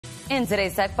In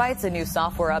today's Tech Bites, a new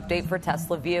software update for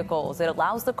Tesla vehicles. It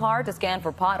allows the car to scan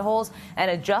for potholes and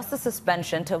adjust the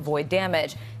suspension to avoid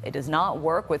damage. It does not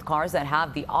work with cars that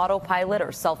have the autopilot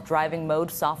or self-driving mode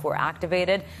software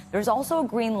activated. There's also a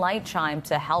green light chime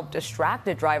to help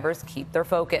distracted drivers keep their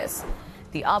focus.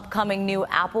 The upcoming new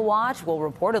Apple Watch will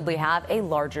reportedly have a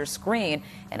larger screen.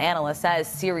 An analyst says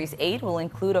Series 8 will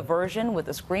include a version with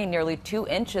a screen nearly 2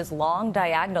 inches long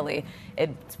diagonally.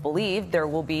 It's believed there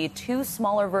will be 2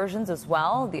 smaller versions as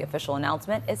well. The official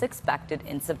announcement is expected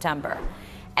in September.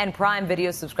 And Prime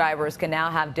Video subscribers can now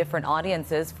have different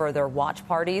audiences for their watch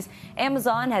parties.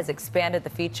 Amazon has expanded the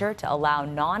feature to allow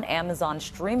non-Amazon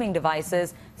streaming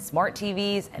devices, smart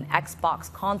TVs, and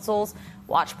Xbox consoles.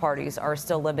 Watch parties are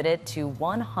still limited to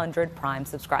 100 Prime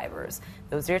subscribers.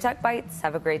 Those are your Tech Bites.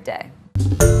 Have a great day.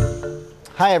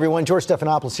 Hi, everyone. George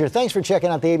Stephanopoulos here. Thanks for checking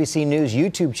out the ABC News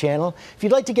YouTube channel. If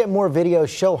you'd like to get more videos,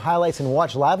 show highlights, and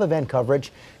watch live event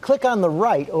coverage, click on the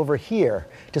right over here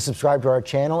to subscribe to our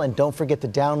channel. And don't forget to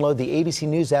download the ABC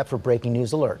News app for breaking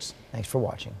news alerts. Thanks for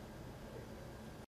watching.